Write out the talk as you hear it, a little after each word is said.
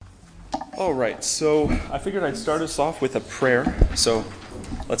All right, so I figured I'd start us off with a prayer, so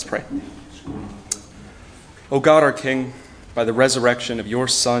let's pray. O God, our King, by the resurrection of your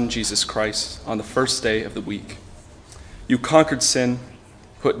Son, Jesus Christ, on the first day of the week, you conquered sin,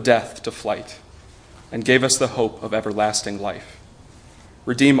 put death to flight, and gave us the hope of everlasting life.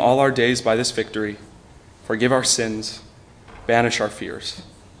 Redeem all our days by this victory, forgive our sins, banish our fears.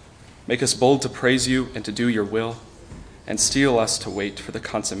 Make us bold to praise you and to do your will, and steel us to wait for the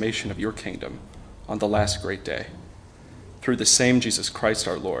consummation of your kingdom on the last great day. Through the same Jesus Christ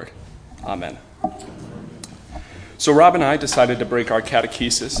our Lord. Amen. So Rob and I decided to break our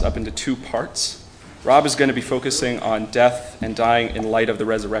catechesis up into two parts. Rob is going to be focusing on death and dying in light of the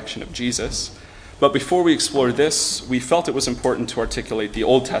resurrection of Jesus. But before we explore this, we felt it was important to articulate the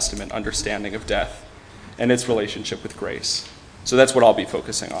Old Testament understanding of death and its relationship with grace. So that's what I'll be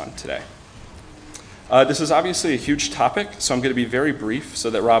focusing on today. This is obviously a huge topic, so I'm going to be very brief so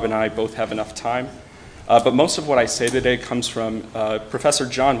that Rob and I both have enough time. But most of what I say today comes from Professor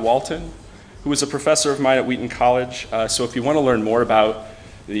John Walton, who was a professor of mine at Wheaton College. So if you want to learn more about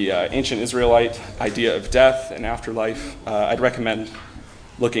the ancient Israelite idea of death and afterlife, I'd recommend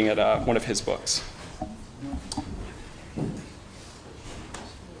looking at one of his books.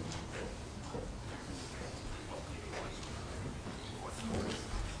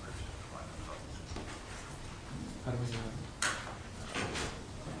 How do we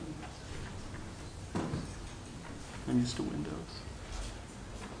I'm used to Windows.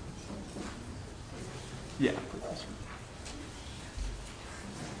 Yeah.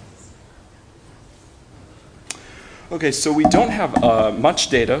 Okay, so we don't have much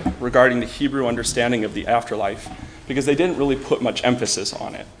data regarding the Hebrew understanding of the afterlife because they didn't really put much emphasis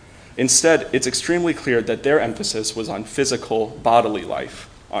on it. Instead, it's extremely clear that their emphasis was on physical, bodily life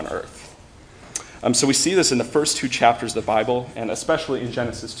on earth. So we see this in the first two chapters of the Bible, and especially in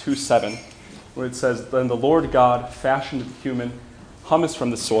Genesis 2:7, where it says, "Then the Lord God fashioned the human humus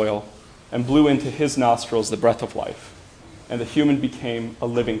from the soil and blew into his nostrils the breath of life, and the human became a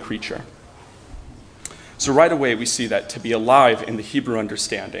living creature." So right away we see that to be alive in the Hebrew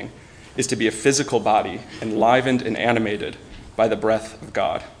understanding is to be a physical body enlivened and animated by the breath of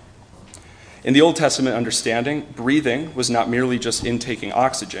God. In the Old Testament understanding, breathing was not merely just intaking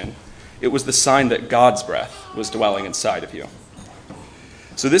oxygen. It was the sign that God's breath was dwelling inside of you.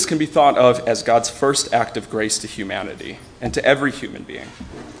 So this can be thought of as God's first act of grace to humanity and to every human being,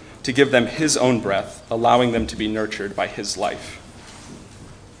 to give them his own breath, allowing them to be nurtured by his life.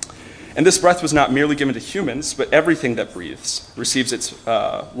 And this breath was not merely given to humans, but everything that breathes receives its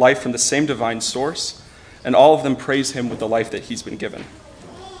life from the same divine source, and all of them praise him with the life that he's been given.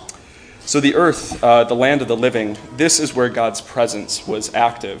 So the earth, the land of the living, this is where God's presence was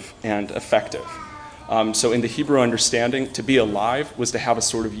active and effective. So in the Hebrew understanding, to be alive was to have a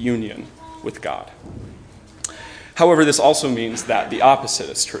sort of union with God. However, this also means that the opposite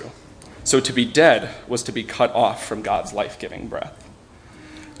is true. So to be dead was to be cut off from God's life-giving breath.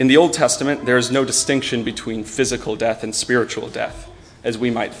 In the Old Testament, there is no distinction between physical death and spiritual death, as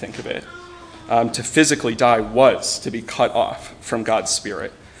we might think of it. To physically die was to be cut off from God's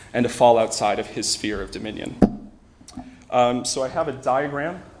spirit and to fall outside of his sphere of dominion. So I have a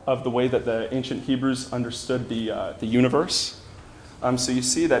diagram of the way that the ancient Hebrews understood the universe. So you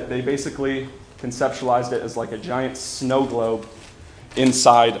see that they basically conceptualized it as like a giant snow globe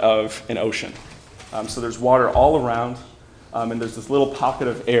inside of an ocean. So there's water all around, and there's this little pocket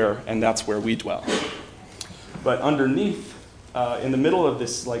of air, and that's where we dwell. But underneath, in the middle of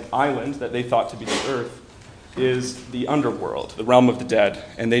this like island that they thought to be the earth, is the underworld, the realm of the dead,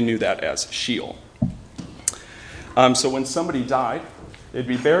 and they knew that as Sheol. So when somebody died, they'd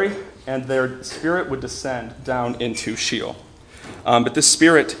be buried, and their spirit would descend down into Sheol. But this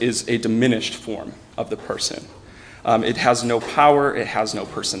spirit is a diminished form of the person. It has no power, it has no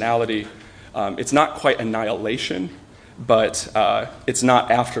personality. It's not quite annihilation, but it's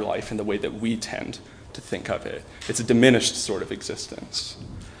not afterlife in the way that we tend to think of it. It's a diminished sort of existence.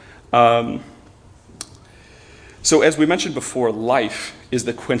 So as we mentioned before, life is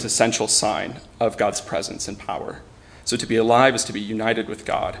the quintessential sign of God's presence and power. So to be alive is to be united with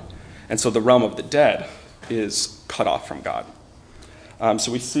God. And so the realm of the dead is cut off from God.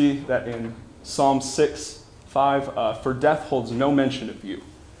 So we see that in Psalm 6:5, "For death holds no mention of you.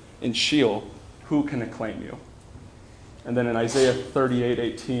 In Sheol, who can acclaim you?" And then in Isaiah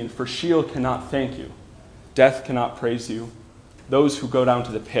 38:18, "For Sheol cannot thank you. Death cannot praise you. Those who go down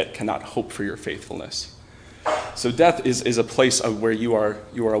to the pit cannot hope for your faithfulness." So death is a place of where you are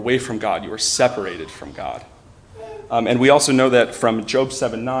away from God. You are separated from God. And we also know that from Job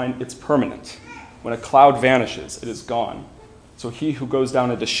 7:9, it's permanent. When a cloud vanishes, it is gone. So he who goes down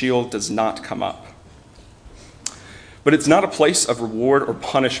into Sheol does not come up. But it's not a place of reward or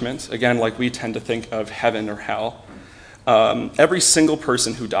punishment, again, like we tend to think of heaven or hell. Every single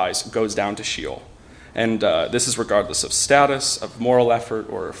person who dies goes down to Sheol. And this is regardless of status, of moral effort,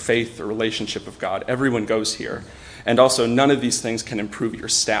 or faith or relationship with God. Everyone goes here. And also, none of these things can improve your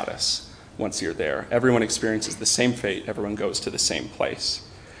status once you're there. Everyone experiences the same fate. Everyone goes to the same place.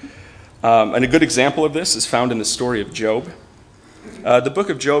 And a good example of this is found in the story of Job. The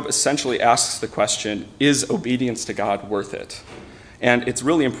book of Job essentially asks the question, is obedience to God worth it? And it's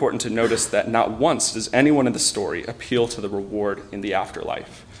really important to notice that not once does anyone in the story appeal to the reward in the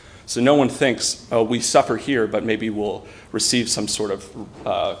afterlife. So no one thinks, oh, we suffer here, but maybe we'll receive some sort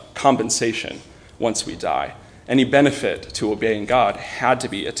of compensation once we die. Any benefit to obeying God had to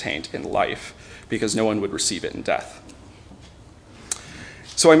be attained in life because no one would receive it in death.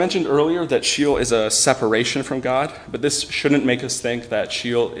 So I mentioned earlier that Sheol is a separation from God, but this shouldn't make us think that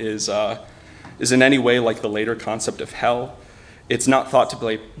Sheol is in any way like the later concept of hell. It's not thought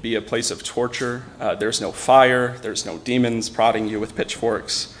to be a place of torture. There's no fire. There's no demons prodding you with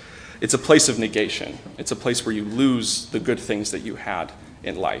pitchforks. It's a place of negation. It's a place where you lose the good things that you had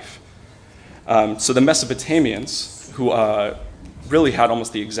in life. So the Mesopotamians, who really had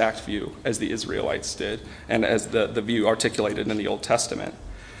almost the exact view as the Israelites did, and as the view articulated in the Old Testament,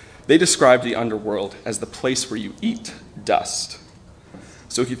 they described the underworld as the place where you eat dust.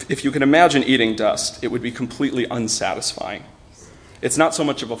 So if you can imagine eating dust, it would be completely unsatisfying. It's not so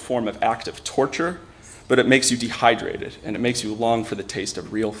much of a form of active torture, but it makes you dehydrated, and it makes you long for the taste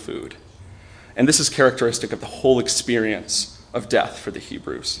of real food. And this is characteristic of the whole experience of death for the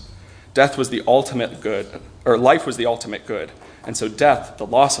Hebrews. Death was the ultimate good, or life was the ultimate good. And so death, the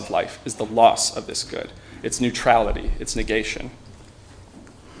loss of life, is the loss of this good. It's neutrality, it's negation.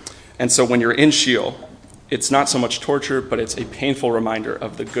 And so when you're in Sheol, it's not so much torture, but it's a painful reminder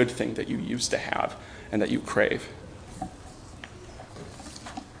of the good thing that you used to have and that you crave.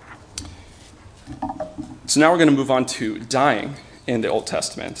 So now we're going to move on to dying in the Old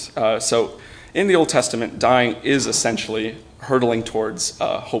Testament. So in the Old Testament, dying is essentially hurtling towards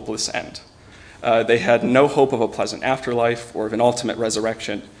a hopeless end. They had no hope of a pleasant afterlife or of an ultimate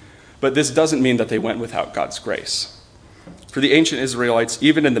resurrection, but this doesn't mean that they went without God's grace. For the ancient Israelites,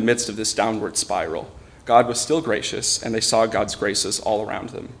 even in the midst of this downward spiral, God was still gracious, and they saw God's graces all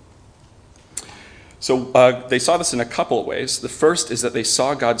around them. So they saw this in a couple of ways. The first is that they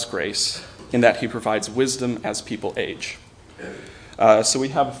saw God's grace in that he provides wisdom as people age. So we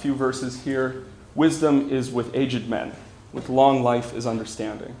have a few verses here. Wisdom is with aged men. With long life is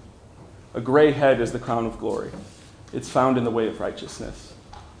understanding. A gray head is the crown of glory. It's found in the way of righteousness.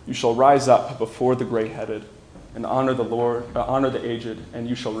 You shall rise up before the gray-headed and honor the Lord, honor the aged, and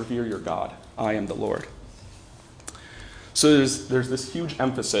you shall revere your God. I am the Lord. So there's this huge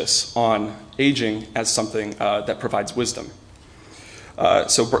emphasis on aging as something that provides wisdom.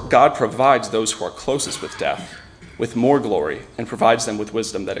 So God provides those who are closest with death with more glory and provides them with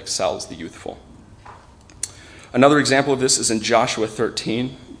wisdom that excels the youthful. Another example of this is in Joshua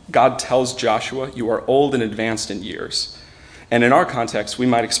 13. God tells Joshua, you are old and advanced in years. And in our context, we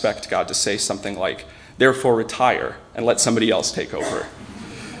might expect God to say something like, therefore retire and let somebody else take over.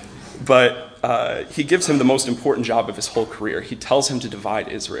 But he gives him the most important job of his whole career. He tells him to divide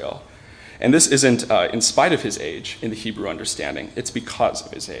Israel. And this isn't in spite of his age in the Hebrew understanding. It's because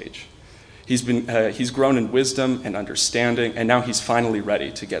of his age. He's grown in wisdom and understanding, and now he's finally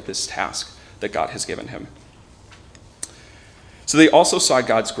ready to get this task that God has given him. So they also saw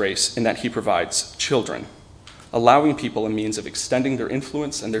God's grace in that he provides children, allowing people a means of extending their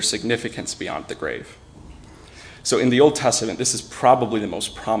influence and their significance beyond the grave. So in the Old Testament, this is probably the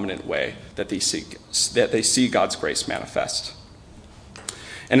most prominent way that they see God's grace manifest.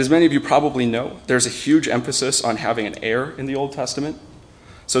 And as many of you probably know, there's a huge emphasis on having an heir in the Old Testament.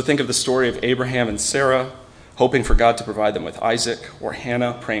 So think of the story of Abraham and Sarah, hoping for God to provide them with Isaac, or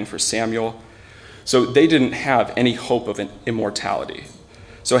Hannah praying for Samuel. So they didn't have any hope of immortality.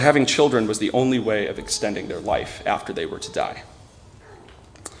 So having children was the only way of extending their life after they were to die.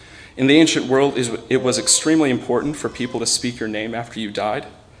 In the ancient world, it was extremely important for people to speak your name after you died.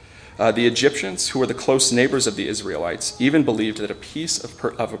 The Egyptians, who were the close neighbors of the Israelites, even believed that a piece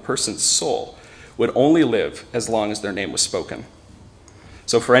of a person's soul would only live as long as their name was spoken.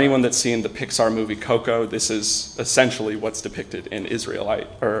 So for anyone that's seen the Pixar movie Coco, this is essentially what's depicted in Israelite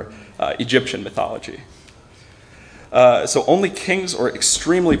or Egyptian mythology. So only kings or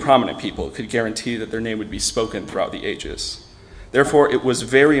extremely prominent people could guarantee that their name would be spoken throughout the ages. Therefore, it was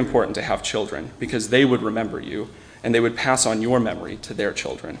very important to have children because they would remember you and they would pass on your memory to their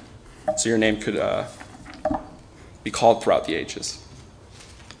children. So your name could be called throughout the ages.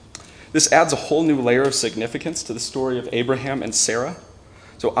 This adds a whole new layer of significance to the story of Abraham and Sarah.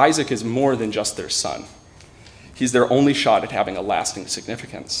 So Isaac is more than just their son. He's their only shot at having a lasting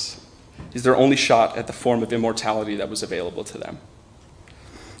significance. He's their only shot at the form of immortality that was available to them.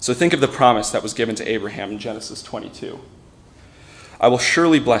 So think of the promise that was given to Abraham in Genesis 22. I will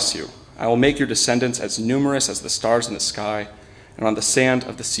surely bless you. I will make your descendants as numerous as the stars in the sky and on the sand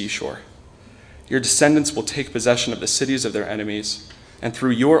of the seashore. Your descendants will take possession of the cities of their enemies, and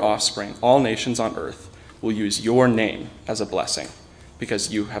through your offspring, all nations on earth will use your name as a blessing,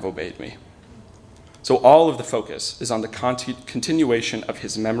 because you have obeyed me. So all of the focus is on the continuation of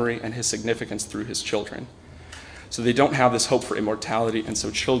his memory and his significance through his children. So they don't have this hope for immortality, and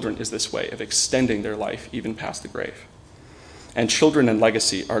so children is this way of extending their life even past the grave. And children and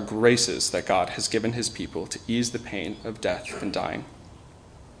legacy are graces that God has given his people to ease the pain of death and dying.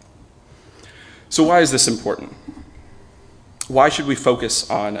 So why is this important? Why should we focus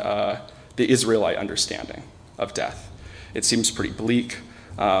on the Israelite understanding of death? It seems pretty bleak,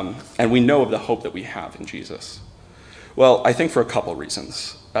 and we know of the hope that we have in Jesus. Well, I think for a couple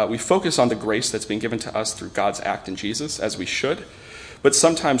reasons. We focus on the grace that's been given to us through God's act in Jesus, as we should, but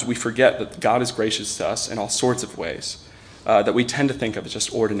sometimes we forget that God is gracious to us in all sorts of ways that we tend to think of as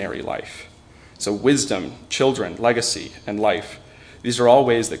just ordinary life. So wisdom, children, legacy, and life, these are all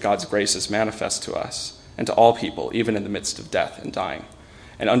ways that God's grace is manifest to us and to all people, even in the midst of death and dying.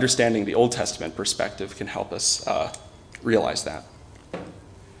 And understanding the Old Testament perspective can help us realize that.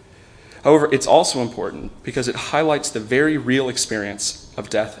 However, it's also important because it highlights the very real experience of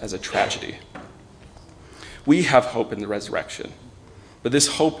death as a tragedy. We have hope in the resurrection, but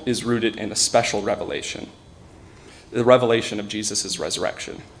this hope is rooted in a special revelation, the revelation of Jesus'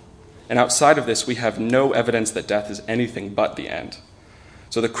 resurrection. And outside of this, we have no evidence that death is anything but the end.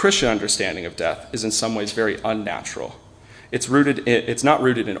 So the Christian understanding of death is in some ways very unnatural. It's not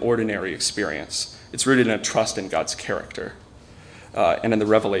rooted in ordinary experience. It's rooted in a trust in God's character and in the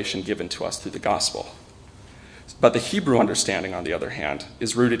revelation given to us through the gospel. But the Hebrew understanding, on the other hand,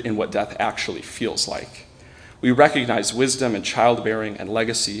 is rooted in what death actually feels like. We recognize wisdom and childbearing and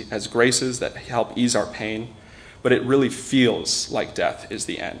legacy as graces that help ease our pain, but it really feels like death is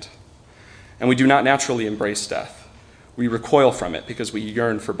the end. And we do not naturally embrace death. We recoil from it because we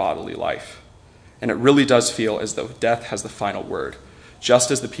yearn for bodily life. And it really does feel as though death has the final word, just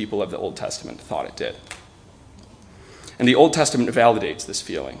as the people of the Old Testament thought it did. And the Old Testament validates this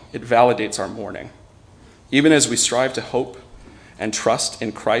feeling. It validates our mourning. Even as we strive to hope and trust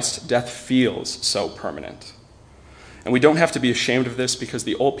in Christ, death feels so permanent. And we don't have to be ashamed of this because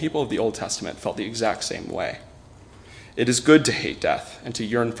the people of the Old Testament felt the exact same way. It is good to hate death and to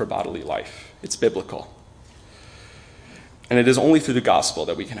yearn for bodily life. It's biblical. And it is only through the gospel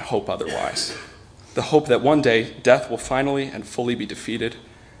that we can hope otherwise. The hope that one day death will finally and fully be defeated,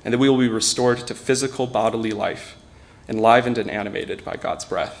 and that we will be restored to physical bodily life, enlivened and animated by God's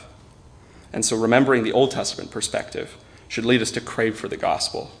breath. And so remembering the Old Testament perspective should lead us to crave for the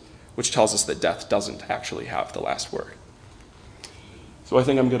gospel, which tells us that death doesn't actually have the last word. So I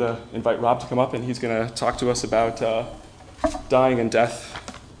think I'm going to invite Rob to come up, and he's going to talk to us about dying and death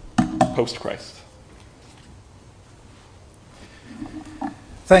post-Christ.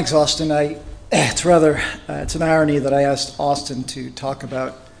 Thanks, Austin. It's an irony that I asked Austin to talk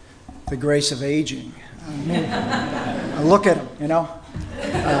about the grace of aging. I look at him, you know.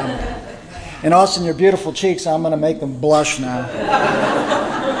 And Austin, your beautiful cheeks, I'm going to make them blush now.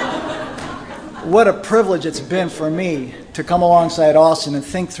 What a privilege it's been for me to come alongside Austin and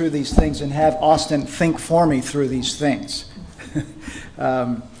think through these things and have Austin think for me through these things.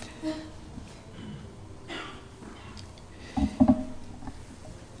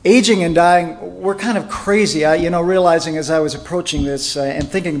 Aging and dying, we're kind of crazy. Realizing as I was approaching this and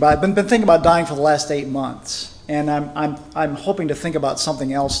thinking about, I've been thinking about dying for the last 8 months, and I'm hoping to think about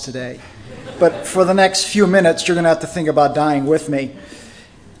something else today. But for the next few minutes, you're going to have to think about dying with me.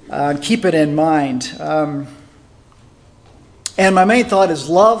 Keep it in mind. And my main thought is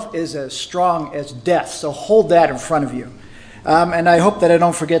love is as strong as death. So hold that in front of you. And I hope that I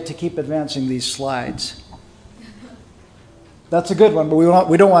don't forget to keep advancing these slides. That's a good one, but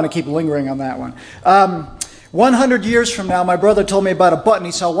we don't want to keep lingering on that one. 100 years from now, my brother told me about a button.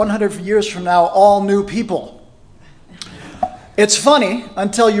 He saw 100 years from now, all new people. It's funny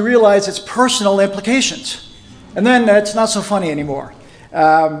until you realize its personal implications. And then it's not so funny anymore.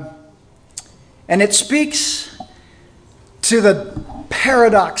 And it speaks to the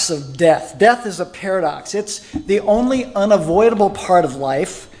paradox of death. Death is a paradox. It's the only unavoidable part of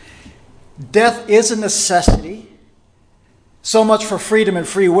life. Death is a necessity. So much for freedom and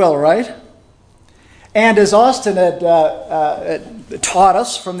free will, right? And as Austin had taught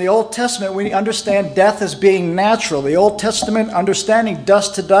us from the Old Testament, we understand death as being natural. The Old Testament understanding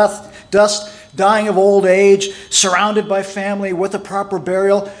dust to dust, dying of old age, surrounded by family with a proper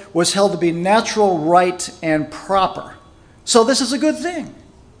burial, was held to be natural, right, and proper. So this is a good thing.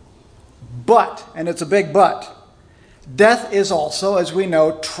 But, and it's a big but, death is also, as we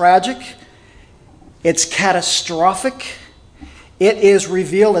know, tragic. It's catastrophic. It is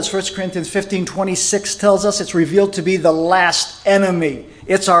revealed, as 1 Corinthians 15:26 tells us, it's revealed to be the last enemy.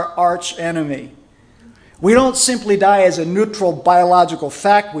 It's our arch enemy. We don't simply die as a neutral biological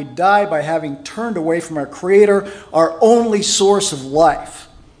fact. We die by having turned away from our Creator, our only source of life.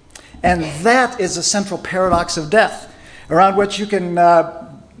 And that is the central paradox of death, around which you can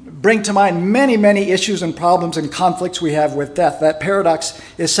bring to mind many, many issues and problems and conflicts we have with death. That paradox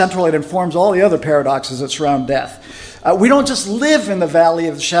is central. It informs all the other paradoxes that surround death. We don't just live in the valley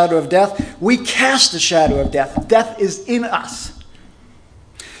of the shadow of death. We cast the shadow of death. Death is in us.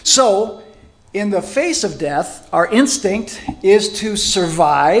 So, in the face of death, our instinct is to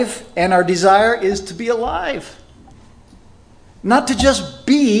survive, and our desire is to be alive. Not to just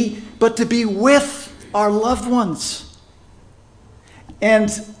be, but to be with our loved ones.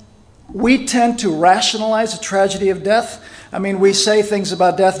 And we tend to rationalize the tragedy of death. I mean, we say things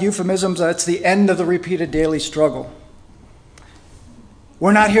about death, euphemisms, it's the end of the repeated daily struggle.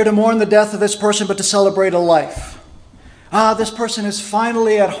 We're not here to mourn the death of this person, but to celebrate a life. This person is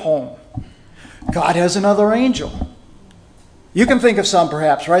finally at home. God has another angel. You can think of some,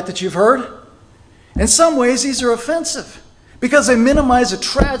 perhaps, right, that you've heard? In some ways, these are offensive because they minimize the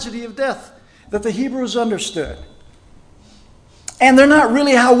tragedy of death that the Hebrews understood. And they're not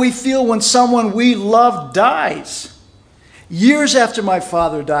really how we feel when someone we love dies. Years after my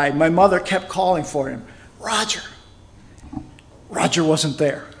father died, my mother kept calling for him. Roger. Roger wasn't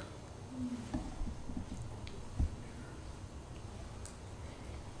there.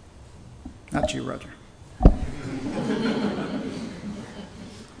 Not you, Roger.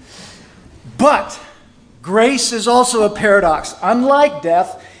 But grace is also a paradox. Unlike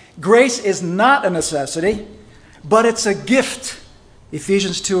death, grace is not a necessity, but it's a gift.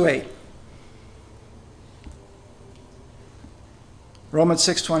 Ephesians 2:8. Romans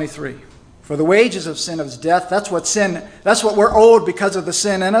 6:23. For the wages of sin is death. That's what we're owed because of the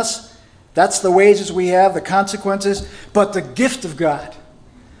sin in us. That's the wages we have, the consequences. But the gift of God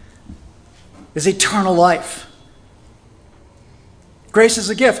is eternal life. Grace is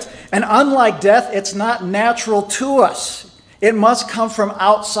a gift. And unlike death, it's not natural to us. It must come from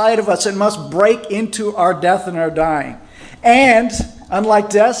outside of us. It must break into our death and our dying. And unlike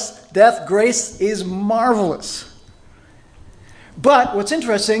death, grace is marvelous. But what's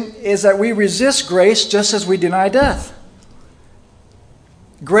interesting is that we resist grace just as we deny death.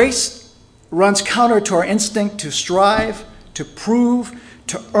 Grace runs counter to our instinct to strive, to prove,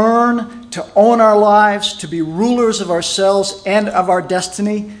 to earn, to own our lives, to be rulers of ourselves and of our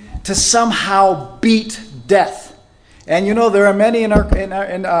destiny, to somehow beat death. And you know, there are many in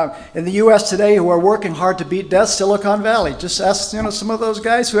the U.S. today who are working hard to beat death. Silicon Valley. Just ask some of those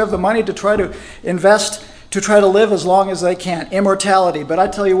guys who have the money to try to invest to try to live as long as they can. Immortality. But I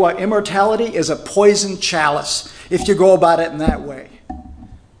tell you what, immortality is a poison chalice if you go about it in that way.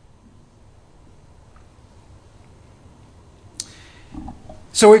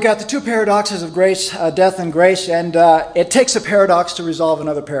 So we've got the two paradoxes of grace, death and grace, and it takes a paradox to resolve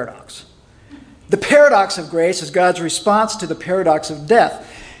another paradox. The paradox of grace is God's response to the paradox of death.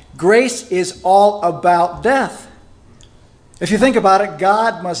 Grace is all about death. If you think about it,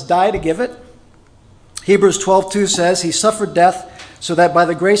 God must die to give it. Hebrews 12:2 says he suffered death so that by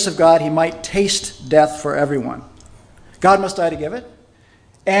the grace of God he might taste death for everyone. God must die to give it.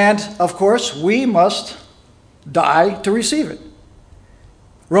 And, of course, we must die to receive it.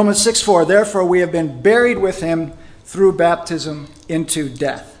 Romans 6:4, therefore we have been buried with him through baptism into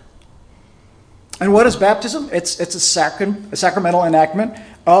death. And what is baptism? It's a sacramental enactment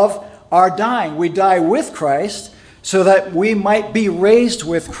of our dying. We die with Christ so that we might be raised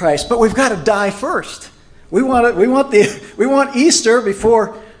with Christ. But we've got to die first. We want Easter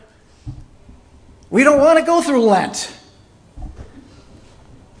before. We don't want to go through Lent.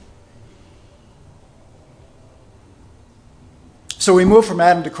 So we move from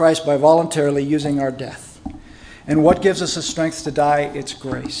Adam to Christ by voluntarily using our death. And what gives us the strength to die? It's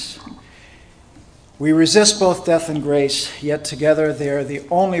grace. We resist both death and grace, yet together they are the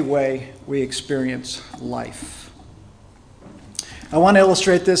only way we experience life. I want to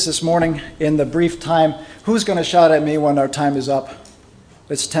illustrate this morning in the brief time. Who's going to shout at me when our time is up?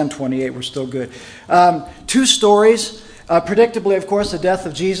 It's 10:28. We're still good. Two stories. Predictably, of course, the death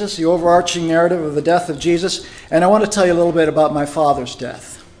of Jesus, the overarching narrative of the death of Jesus. And I want to tell you a little bit about my father's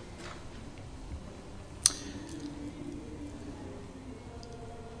death.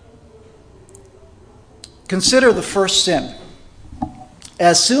 Consider the first sin.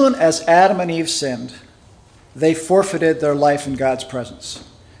 As soon as Adam and Eve sinned, they forfeited their life in God's presence.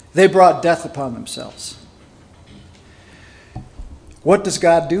 They brought death upon themselves. What does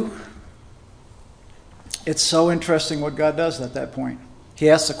God do? It's so interesting what God does at that point. He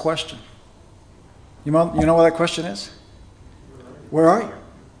asks a question. You know what that question is? Where are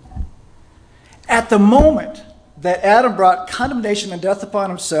you? At the moment that Adam brought condemnation and death upon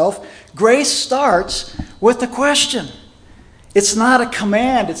himself, grace starts with the question. It's not a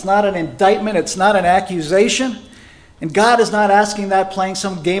command. It's not an indictment. It's not an accusation. And God is not asking that playing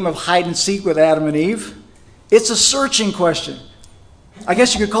some game of hide and seek with Adam and Eve. It's a searching question. I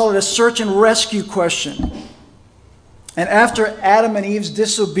guess you could call it a search and rescue question. And after Adam and Eve's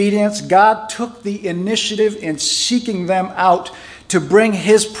disobedience, God took the initiative in seeking them out to bring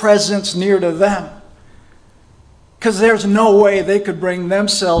His presence near to them. Because there's no way they could bring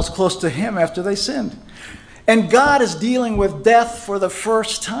themselves close to Him after they sinned. And God is dealing with death for the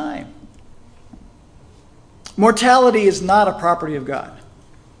first time. Mortality is not a property of God.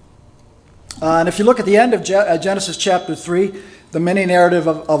 And if you look at the end of Genesis chapter 3, the mini narrative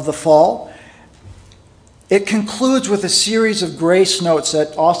of the fall, it concludes with a series of grace notes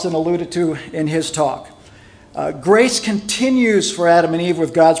that Austin alluded to in his talk. Grace continues for Adam and Eve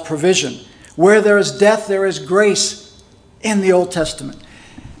with God's provision. Where there is death, there is grace in the Old Testament.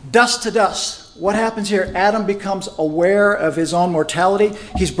 Dust to dust. What happens here? Adam becomes aware of his own mortality.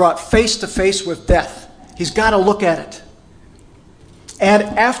 He's brought face to face with death. He's got to look at it. And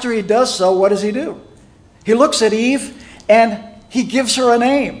after he does so, what does he do? He looks at Eve and he gives her a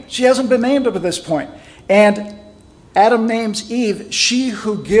name. She hasn't been named up to this point. And Adam names Eve, she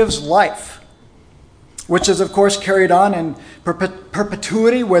who gives life, which is, of course, carried on in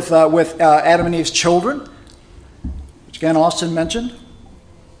perpetuity with Adam and Eve's children, which again Austin mentioned.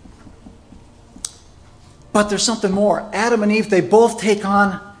 But there's something more. Adam and Eve, they both take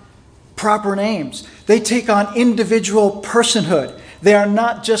on proper names. They take on individual personhood. They are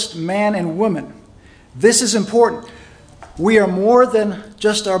not just man and woman. This is important. We are more than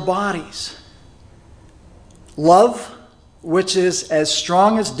just our bodies. Love, which is as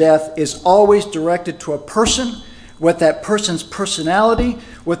strong as death, is always directed to a person with that person's personality,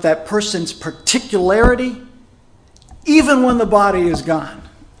 with that person's particularity, even when the body is gone.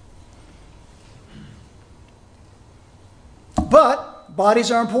 But bodies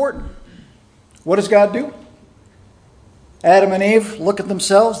are important. What does God do? Adam and Eve look at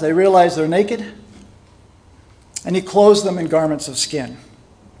themselves. They realize they're naked. And He clothes them in garments of skin.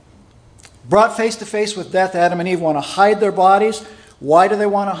 Brought face to face with death, Adam and Eve want to hide their bodies. Why do they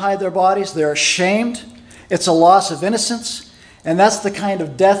want to hide their bodies? They're ashamed. It's a loss of innocence. And that's the kind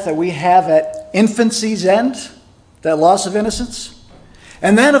of death that we have at infancy's end, that loss of innocence.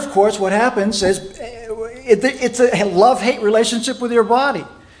 And then, of course, what happens is it's a love-hate relationship with your body.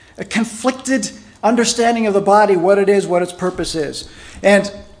 A conflicted understanding of the body, what it is, what its purpose is.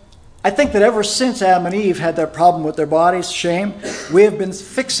 And I think that ever since Adam and Eve had that problem with their bodies, shame, we have been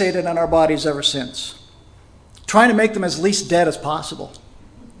fixated on our bodies ever since. Trying to make them as least dead as possible.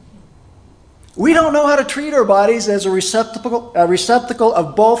 We don't know how to treat our bodies as a receptacle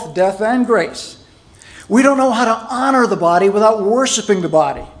of both death and grace. We don't know how to honor the body without worshiping the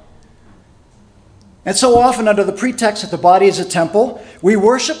body. And so often, under the pretext that the body is a temple, we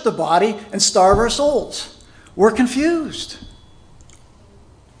worship the body and starve our souls. We're confused.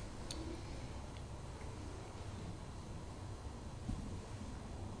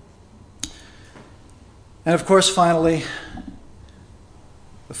 And of course, finally,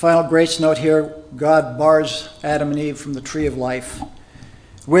 the final grace note here, God bars Adam and Eve from the tree of life,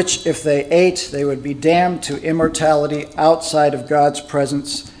 which if they ate, they would be damned to immortality outside of God's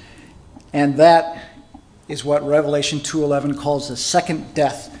presence. And that is what Revelation 2:11 calls the second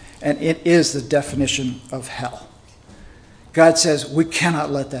death, and it is the definition of hell. God says we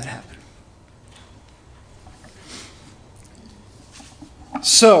cannot let that happen.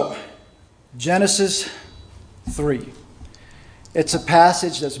 So, Genesis 3. It's a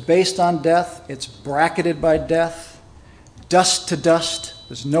passage that's based on death. It's bracketed by death. Dust to dust.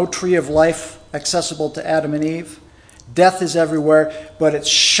 There's no tree of life accessible to Adam and Eve. Death is everywhere, but it's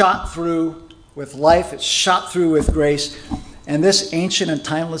shot through with life. It's shot through with grace. And this ancient and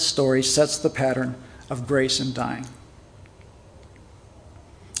timeless story sets the pattern of grace and dying.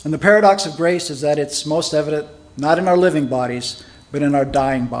 And the paradox of grace is that it's most evident not in our living bodies, but in our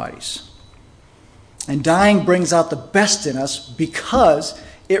dying bodies. And dying brings out the best in us because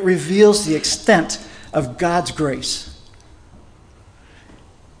it reveals the extent of God's grace.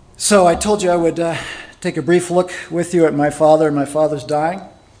 So I told you I would take a brief look with you at my father and my father's dying.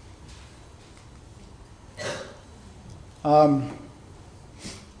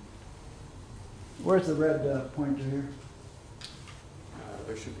 Where's the red pointer here?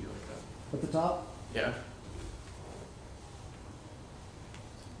 There should be like that. At the top? Yeah.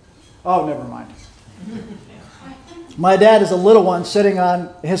 Oh, never mind. My dad is a little one sitting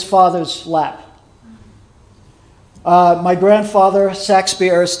on his father's lap. My grandfather, Saxby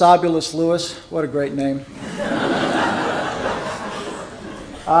Aristobulus Lewis, what a great name.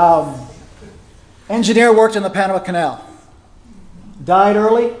 Engineer, worked in the Panama Canal. Died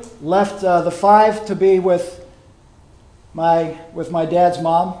early, left the 5 to be with my dad's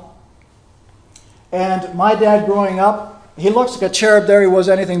mom. And my dad growing up, he looks like a cherub there. He was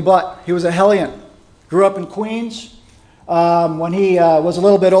anything but. He was a hellion. Grew up in Queens. When he was a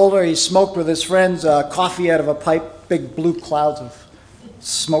little bit older, he smoked with his friends coffee out of a pipe, big blue clouds of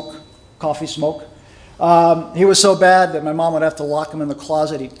smoke, coffee smoke. He was so bad that my mom would have to lock him in the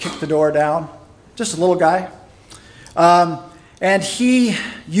closet. He'd kick the door down. Just a little guy. And he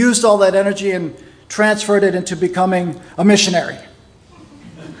used all that energy and transferred it into becoming a missionary,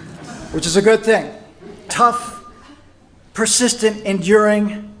 which is a good thing. Tough, persistent,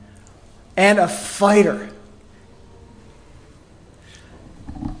 enduring, and a fighter.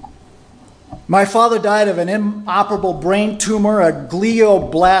 My father died of an inoperable brain tumor, a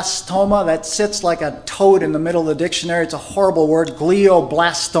glioblastoma that sits like a toad in the middle of the dictionary. It's a horrible word,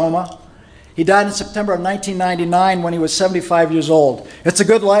 glioblastoma. He died in September of 1999 when he was 75 years old. It's a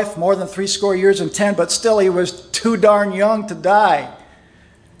good life, more than 70 years and 10, but still he was too darn young to die.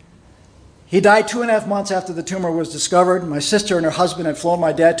 He died 2.5 months after the tumor was discovered. My sister and her husband had flown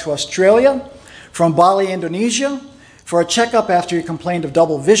my dad to Australia from Bali, Indonesia, for a checkup after he complained of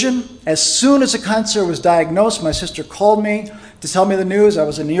double vision. As soon as the cancer was diagnosed, my sister called me to tell me the news. I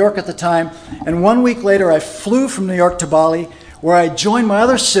was in New York at the time. And 1 week later, I flew from New York to Bali, where I joined my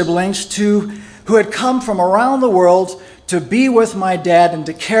other siblings who had come from around the world to be with my dad and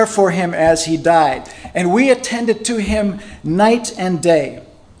to care for him as he died. And we attended to him night and day.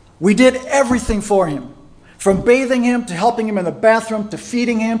 We did everything for him, from bathing him to helping him in the bathroom to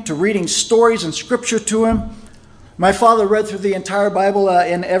feeding him to reading stories and scripture to him. My father read through the entire Bible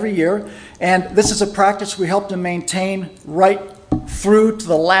in every year, and this is a practice we helped him maintain right through to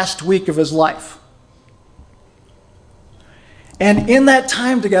the last week of his life. And in that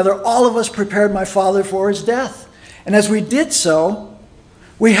time together, all of us prepared my father for his death. And as we did so,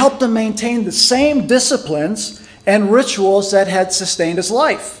 we helped him maintain the same disciplines and rituals that had sustained his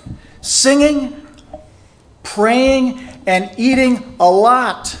life. Singing, praying, and eating a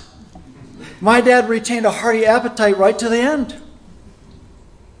lot. My dad retained a hearty appetite right to the end.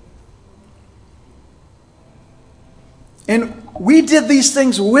 And we did these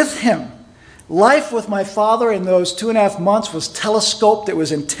things with him. Life with my father in those 2.5 months was telescoped, it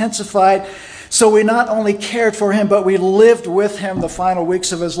was intensified. So we not only cared for him, but we lived with him the final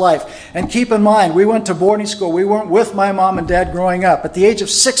weeks of his life. And keep in mind, we went to boarding school. We weren't with my mom and dad growing up. At the age of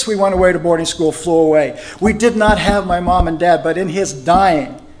 6, we went away to boarding school, flew away. We did not have my mom and dad, but in his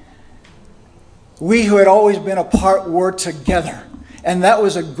dying, we who had always been apart were together. And that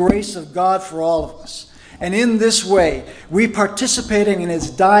was a grace of God for all of us. And in this way, we participating in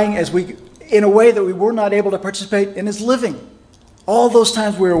his dying in a way that we were not able to participate in his living. All those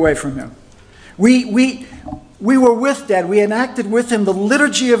times we were away from him. We were with Dad. We enacted with him the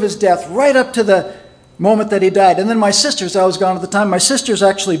liturgy of his death right up to the moment that he died. And then my sisters, I was gone at the time, my sisters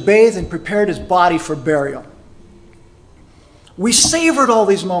actually bathed and prepared his body for burial. We savored all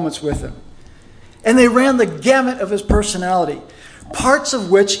these moments with him. And they ran the gamut of his personality, parts of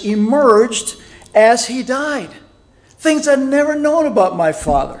which emerged as he died. Things I'd never known about my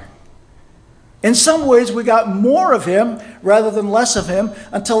father. In some ways, we got more of him rather than less of him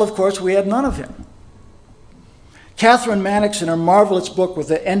until, of course, we had none of him. Catherine Mannix, in her marvelous book With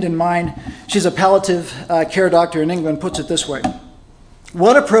the End in Mind, she's a palliative care doctor in England, puts it this way.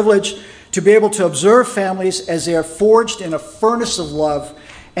 What a privilege to be able to observe families as they are forged in a furnace of love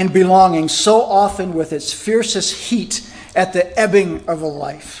and belonging, so often with its fiercest heat at the ebbing of a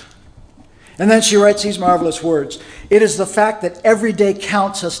life. And then she writes these marvelous words. It is the fact that every day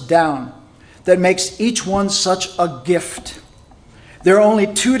counts us down that makes each one such a gift. There are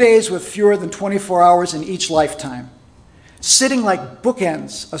only 2 days with fewer than 24 hours in each lifetime, sitting like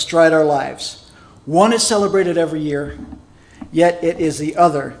bookends astride our lives. One is celebrated every year, yet it is the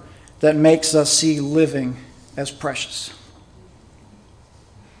other that makes us see living as precious.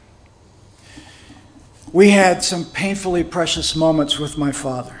 we had some painfully precious moments with my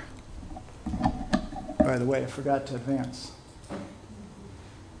father. By the way, I forgot to advance.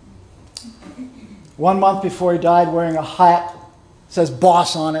 1 month before he died, wearing a hat, says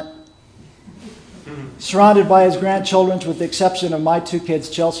boss on it. Surrounded by his grandchildren, with the exception of my 2 kids,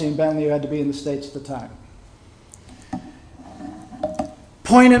 Chelsea and Bentley, who had to be in the States at the time.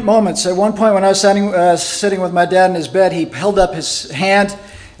 Poignant moments. At one point when I was sitting with my dad in his bed, he held up his hand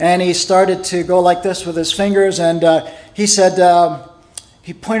and he started to go like this with his fingers, and he said,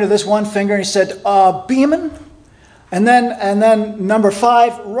 he pointed this one finger and he said, Beeman, and then number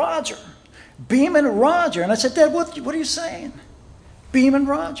 5, Roger. Beeman, Roger. And I said, Dad, what are you saying? Beeman,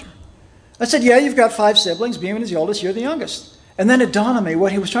 Roger. I said, yeah, you've got 5 siblings. Beeman is the oldest, you're the youngest. And then it dawned on me,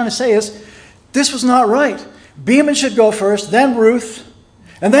 what he was trying to say is, this was not right. Beeman should go first, then Ruth,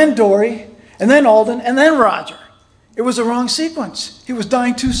 and then Dory, and then Alden, and then Roger. It was the wrong sequence. He was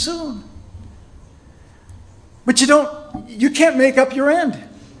dying too soon. But you can't make up your end.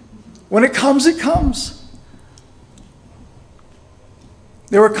 When it comes, it comes.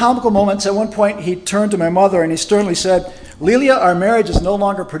 There were comical moments. At one point, he turned to my mother and he sternly said, Lelia, our marriage is no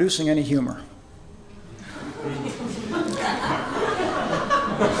longer producing any humor.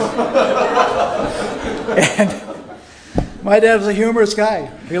 And my dad was a humorous guy.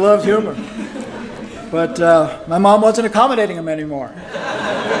 He loved humor. But my mom wasn't accommodating him anymore.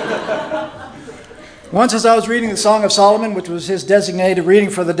 Once, as I was reading the Song of Solomon, which was his designated reading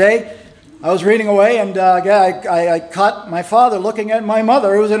for the day, I was reading away, and I caught my father looking at my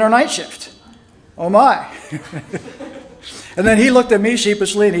mother, who was in her night shift. Oh my. And then he looked at me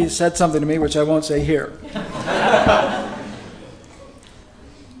sheepishly, and he said something to me, which I won't say here.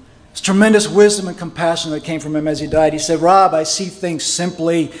 It's tremendous wisdom and compassion that came from him as he died. He said, Rob, I see things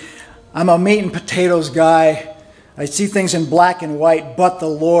simply. I'm a meat and potatoes guy. I see things in black and white, but the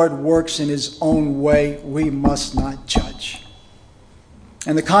Lord works in his own way. We must not judge.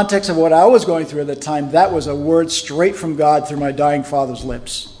 In the context of what I was going through at the time, that was a word straight from God through my dying father's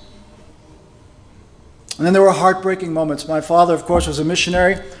lips. And then there were heartbreaking moments. My father, of course, was a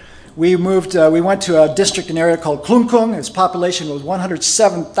missionary. We went to a district, an area called Klungkung. Its population was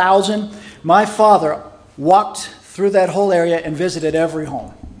 107,000. My father walked through that whole area and visited every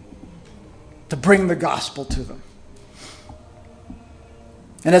home to bring the gospel to them.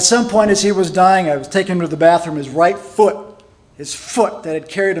 And at some point as he was dying, I was taking him to the bathroom. His right foot, his foot that had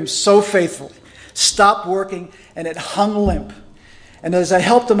carried him so faithfully, stopped working and it hung limp. And as I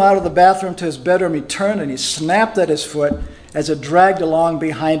helped him out of the bathroom to his bedroom, he turned and he snapped at his foot as it dragged along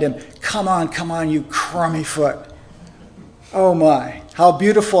behind him. Come on, you crummy foot. Oh my, how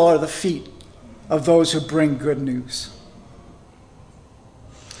beautiful are the feet of those who bring good news.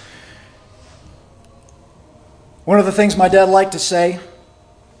 One of the things my dad liked to say,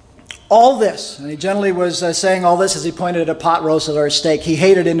 all this, and he generally was saying all this as he pointed at a pot roast or a steak. He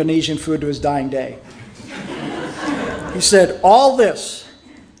hated Indonesian food to his dying day. He said, all this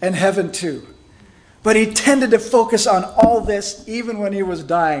and heaven too. But he tended to focus on all this even when he was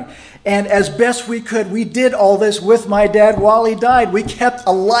dying. And as best we could, we did all this with my dad while he died. We kept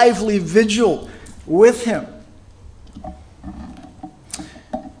a lively vigil with him.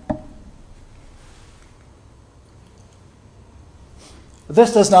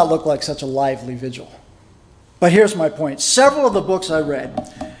 This does not look like such a lively vigil. But here's my point. Several of the books I read,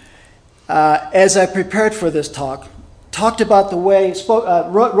 as I prepared for this talk, talked about the way,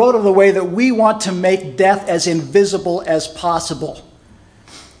 wrote of the way that we want to make death as invisible as possible.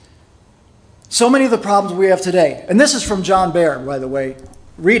 So many of the problems we have today, and this is from John Behr, by the way.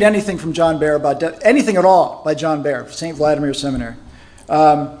 Read anything from John Behr about death, anything at all by John Behr, St. Vladimir Seminary.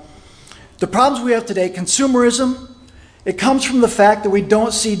 The problems we have today, consumerism, it comes from the fact that we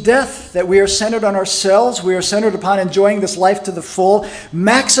don't see death, that we are centered on ourselves, we are centered upon enjoying this life to the full,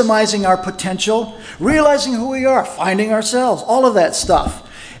 maximizing our potential, realizing who we are, finding ourselves, all of that stuff.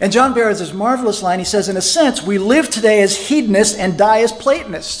 And John Behr has this marvelous line. He says, in a sense, we live today as hedonists and die as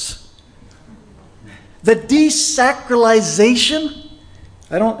Platonists. The desacralization,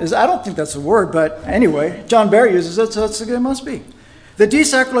 I don't think that's a word, but anyway, John Behr uses it, so it must be. The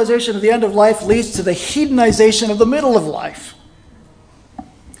desacralization of the end of life leads to the hedonization of the middle of life.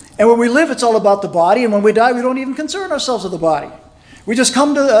 And when we live, it's all about the body, and when we die, we don't even concern ourselves with the body. We just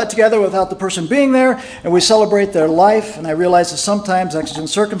come together without the person being there, and we celebrate their life, and I realize that sometimes exigent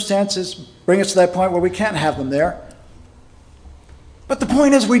circumstances bring us to that point where we can't have them there. But the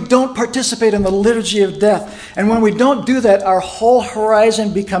point is, we don't participate in the liturgy of death, and when we don't do that, our whole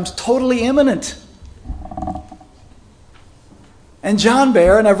horizon becomes totally imminent. And John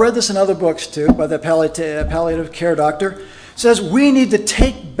Behr, and I've read this in other books too, by the palliative care doctor, says we need to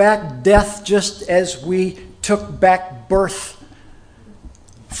take back death just as we took back birth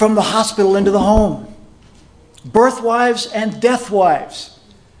from the hospital into the home. Birth wives and death wives.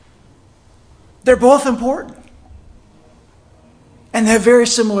 They're both important. And they have very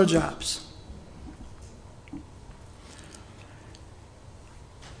similar jobs.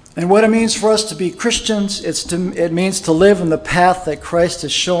 And what it means for us to be Christians, it means to live in the path that Christ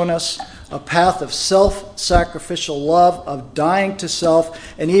has shown us, a path of self-sacrificial love, of dying to self,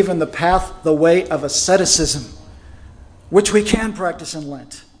 and even the way of asceticism, which we can practice in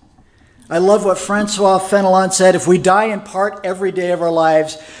Lent. I love what Francois Fenelon said, if we die in part every day of our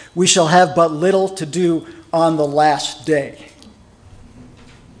lives, we shall have but little to do on the last day.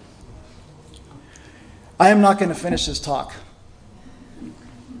 I am not going to finish this talk.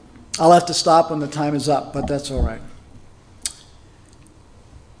 I'll have to stop when the time is up, but that's all right.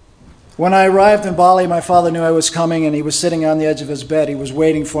 When I arrived in Bali, my father knew I was coming, and he was sitting on the edge of his bed. He was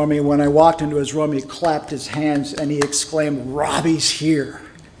waiting for me. When I walked into his room, he clapped his hands, and he exclaimed, "Robbie's here."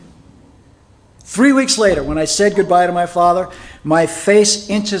 3 weeks later, when I said goodbye to my father, my face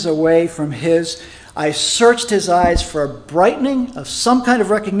inches away from his, I searched his eyes for a brightening of some kind of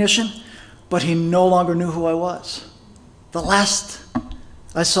recognition, but he no longer knew who I was. The last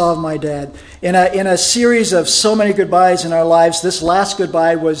I saw of my dad. In a series of so many goodbyes in our lives, this last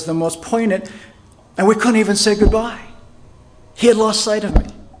goodbye was the most poignant, and we couldn't even say goodbye. He had lost sight of me.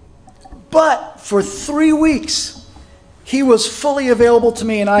 But for 3 weeks, he was fully available to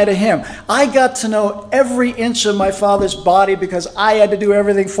me and I to him. I got to know every inch of my father's body because I had to do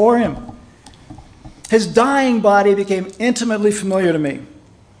everything for him. His dying body became intimately familiar to me.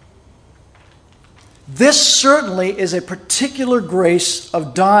 This certainly is a particular grace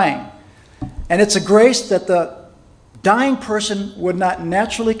of dying. And it's a grace that the dying person would not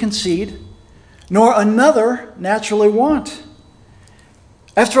naturally concede, nor another naturally want.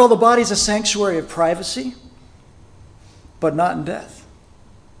 After all, the body is a sanctuary of privacy, but not in death.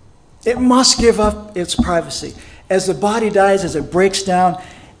 It must give up its privacy. As the body dies, as it breaks down,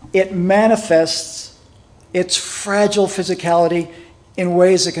 it manifests its fragile physicality in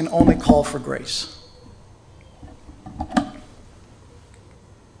ways that can only call for grace.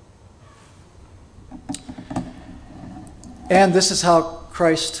 And this is how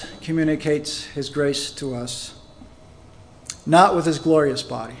Christ communicates his grace to us. Not with his glorious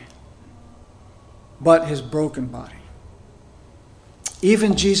body, but his broken body.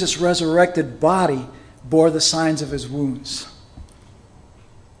 Even Jesus' resurrected body bore the signs of his wounds.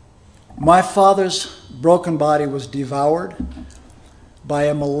 My father's broken body was devoured by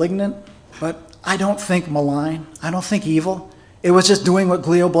a malignant, but I don't think malign, I don't think evil. It was just doing what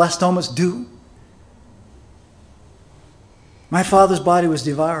glioblastomas do. My father's body was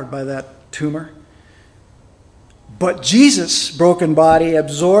devoured by that tumor. But Jesus' broken body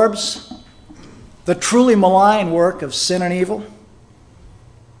absorbs the truly malign work of sin and evil.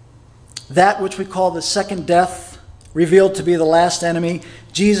 That which we call the second death, revealed to be the last enemy.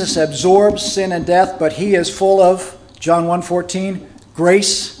 Jesus absorbs sin and death, but he is full of, John 1:14,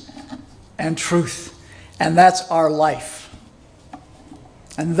 grace and truth. And that's our life.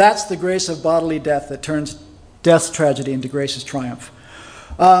 And that's the grace of bodily death that turns death's tragedy into grace's triumph.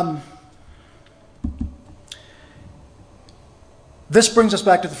 This brings us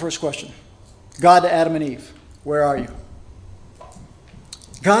back to the first question. God to Adam and Eve, where are you?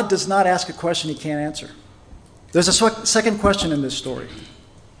 God does not ask a question he can't answer. There's a second question in this story.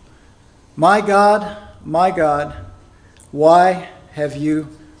 My God, why have you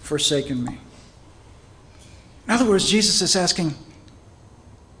forsaken me? In other words, Jesus is asking,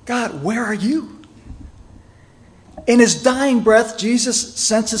 God, where are you? In his dying breath, Jesus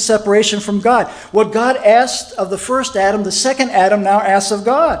senses separation from God. What God asked of the first Adam, the second Adam now asks of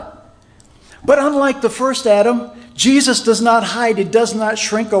God. But unlike the first Adam, Jesus does not hide. He does not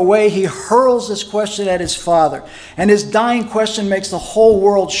shrink away. He hurls this question at his Father. And his dying question makes the whole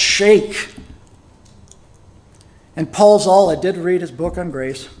world shake. And Paul Zoll, I did read his book on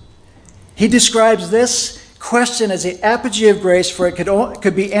grace. He describes this question as the apogee of grace, for it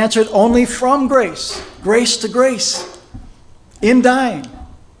could be answered only from grace. Grace to grace. In dying.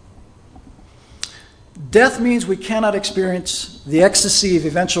 Death means we cannot experience the ecstasy of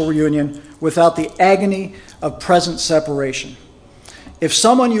eventual reunion without the agony of present separation. If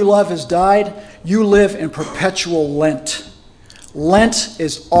someone you love has died, you live in perpetual Lent. Lent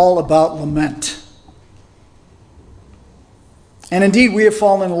is all about lament. And indeed, we have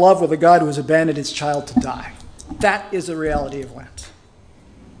fallen in love with a God who has abandoned his child to die. That is the reality of Lent.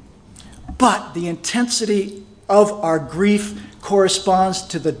 But the intensity of our grief corresponds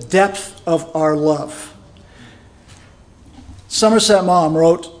to the depth of our love. Somerset Maugham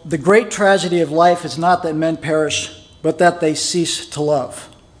wrote, "The great tragedy of life is not that men perish, but that they cease to love."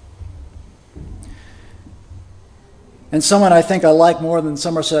 And someone I think I like more than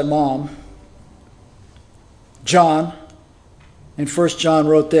Somerset Maugham, John, in 1 John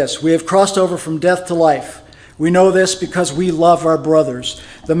wrote this, "We have crossed over from death to life. We know this because we love our brothers.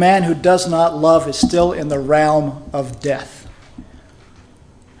 The man who does not love is still in the realm of death."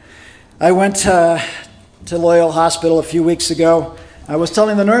 I went to Loyal Hospital a few weeks ago. I was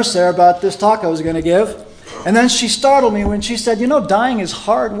telling the nurse there about this talk I was going to give. And then she startled me when she said, "You know, dying is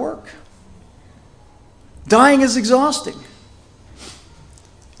hard work. Dying is exhausting."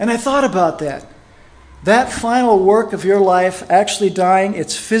 And I thought about that. That final work of your life, actually dying,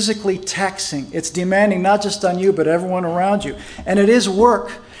 it's physically taxing. It's demanding not just on you, but everyone around you. And it is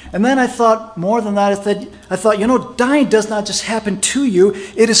work. And then I thought, more than that, I thought, you know, dying does not just happen to you.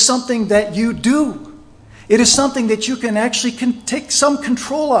 It is something that you do. It is something that you can actually take some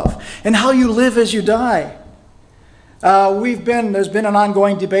control of, and how you live as you die. There's been an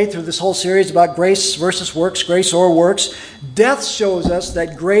ongoing debate through this whole series about grace versus works, grace or works. Death shows us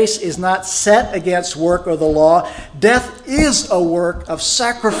that grace is not set against work or the law. Death is a work of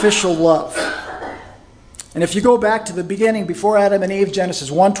sacrificial love. And if you go back to the beginning, before Adam and Eve, Genesis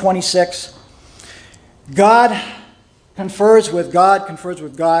 1:26, God confers with God,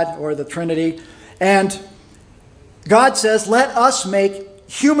 or the Trinity, and God says, "Let us make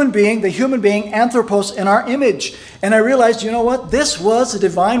the human being, anthropos, in our image." And I realized, you know what? This was a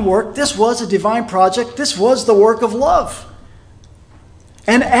divine work. This was a divine project. This was the work of love.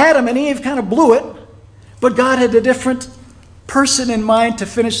 And Adam and Eve kind of blew it, but God had a different person in mind to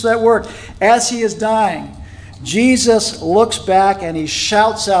finish that work. As he is dying, Jesus looks back and he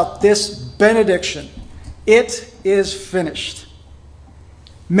shouts out this benediction: "It is finished."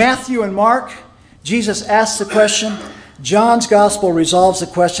 Matthew and Mark, Jesus asks the question. John's gospel resolves the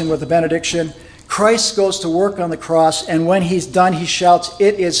question with a benediction. Christ goes to work on the cross, and when he's done, he shouts,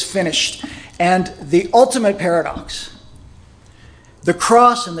 "It is finished." And the ultimate paradox: the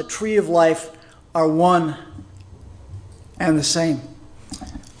cross and the tree of life are one and the same.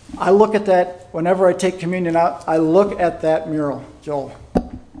 I look at that whenever I take communion out. I look at that mural, Joel,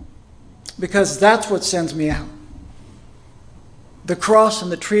 because that's what sends me out. The cross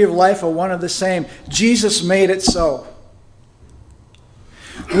and the tree of life are one and the same. Jesus made it so.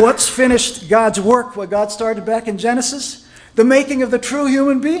 What's finished God's work, what God started back in Genesis? The making of the true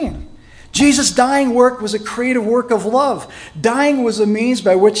human being. Jesus' dying work was a creative work of love. Dying was a means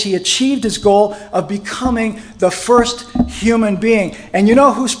by which he achieved his goal of becoming the first human being. And you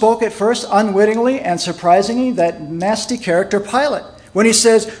know who spoke at first, unwittingly and surprisingly? That nasty character, Pilate, when he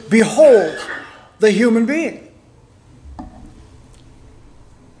says, "Behold the human being."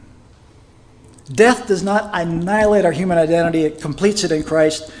 Death does not annihilate our human identity. It completes it in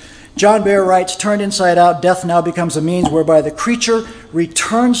Christ. John Bear writes, "Turned inside out, death now becomes a means whereby the creature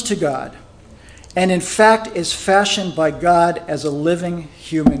returns to God and in fact is fashioned by God as a living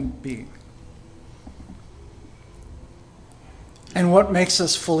human being." And what makes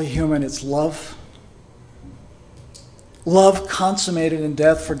us fully human is love. Love consummated in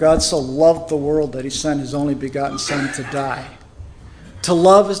death, for God so loved the world that he sent his only begotten Son to die. To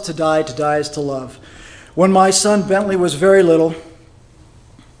love is to die is to love. When my son Bentley was very little,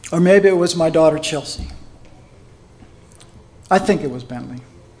 or maybe it was my daughter Chelsea, I think it was Bentley.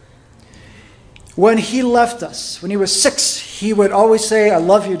 When he left us, when he was 6, he would always say, "I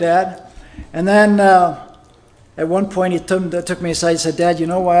love you, Dad." And then at one point he took me aside and said, "Dad, you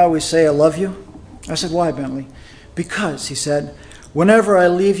know why I always say I love you?" I said, "Why, Bentley?" "Because," he said, "whenever I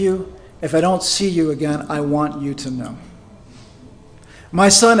leave you, if I don't see you again, I want you to know." My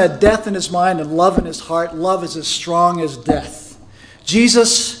son had death in his mind and love in his heart. Love is as strong as death.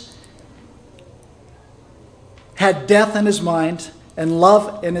 Jesus had death in his mind and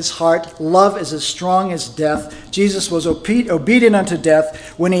love in his heart. Love is as strong as death. Jesus was obedient unto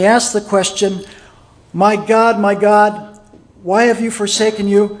death when he asked the question, my God, why have you forsaken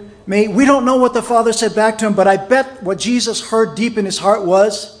me?" We don't know what the Father said back to him, but I bet what Jesus heard deep in his heart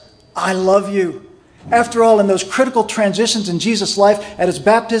was, "I love you." After all, in those critical transitions in Jesus' life, at his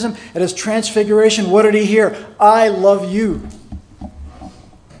baptism, at his transfiguration, what did he hear? "I love you."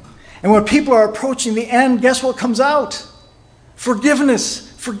 And when people are approaching the end, guess what comes out? Forgiveness.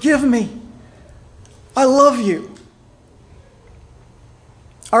 Forgive me. I love you.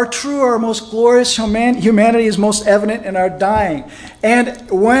 Our true, our most glorious humanity is most evident in our dying. And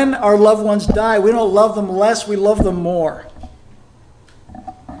when our loved ones die, we don't love them less, we love them more.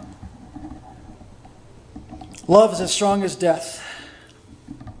 Love is as strong as death.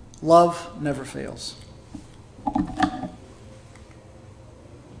 Love never fails.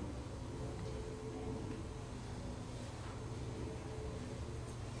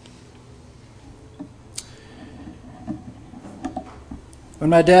 When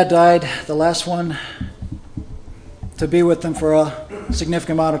my dad died, the last one to be with him for a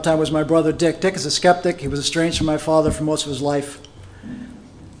significant amount of time was my brother Dick. Dick is a skeptic. He was estranged from my father for most of his life.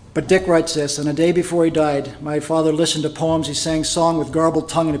 But Dick writes this: on the day before he died, my father listened to poems. He sang song with garbled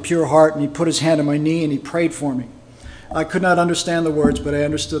tongue and a pure heart, and he put his hand on my knee and he prayed for me. I could not understand the words, but I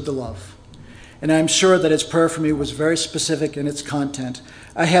understood the love. And I'm sure that his prayer for me was very specific in its content.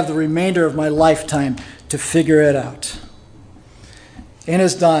 I have the remainder of my lifetime to figure it out. In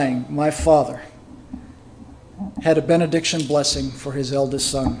his dying, my father had a benediction blessing for his eldest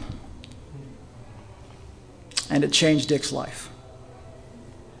son. And it changed Dick's life.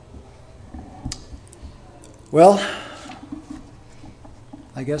 Well,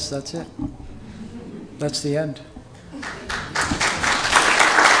 I guess that's it. That's the end.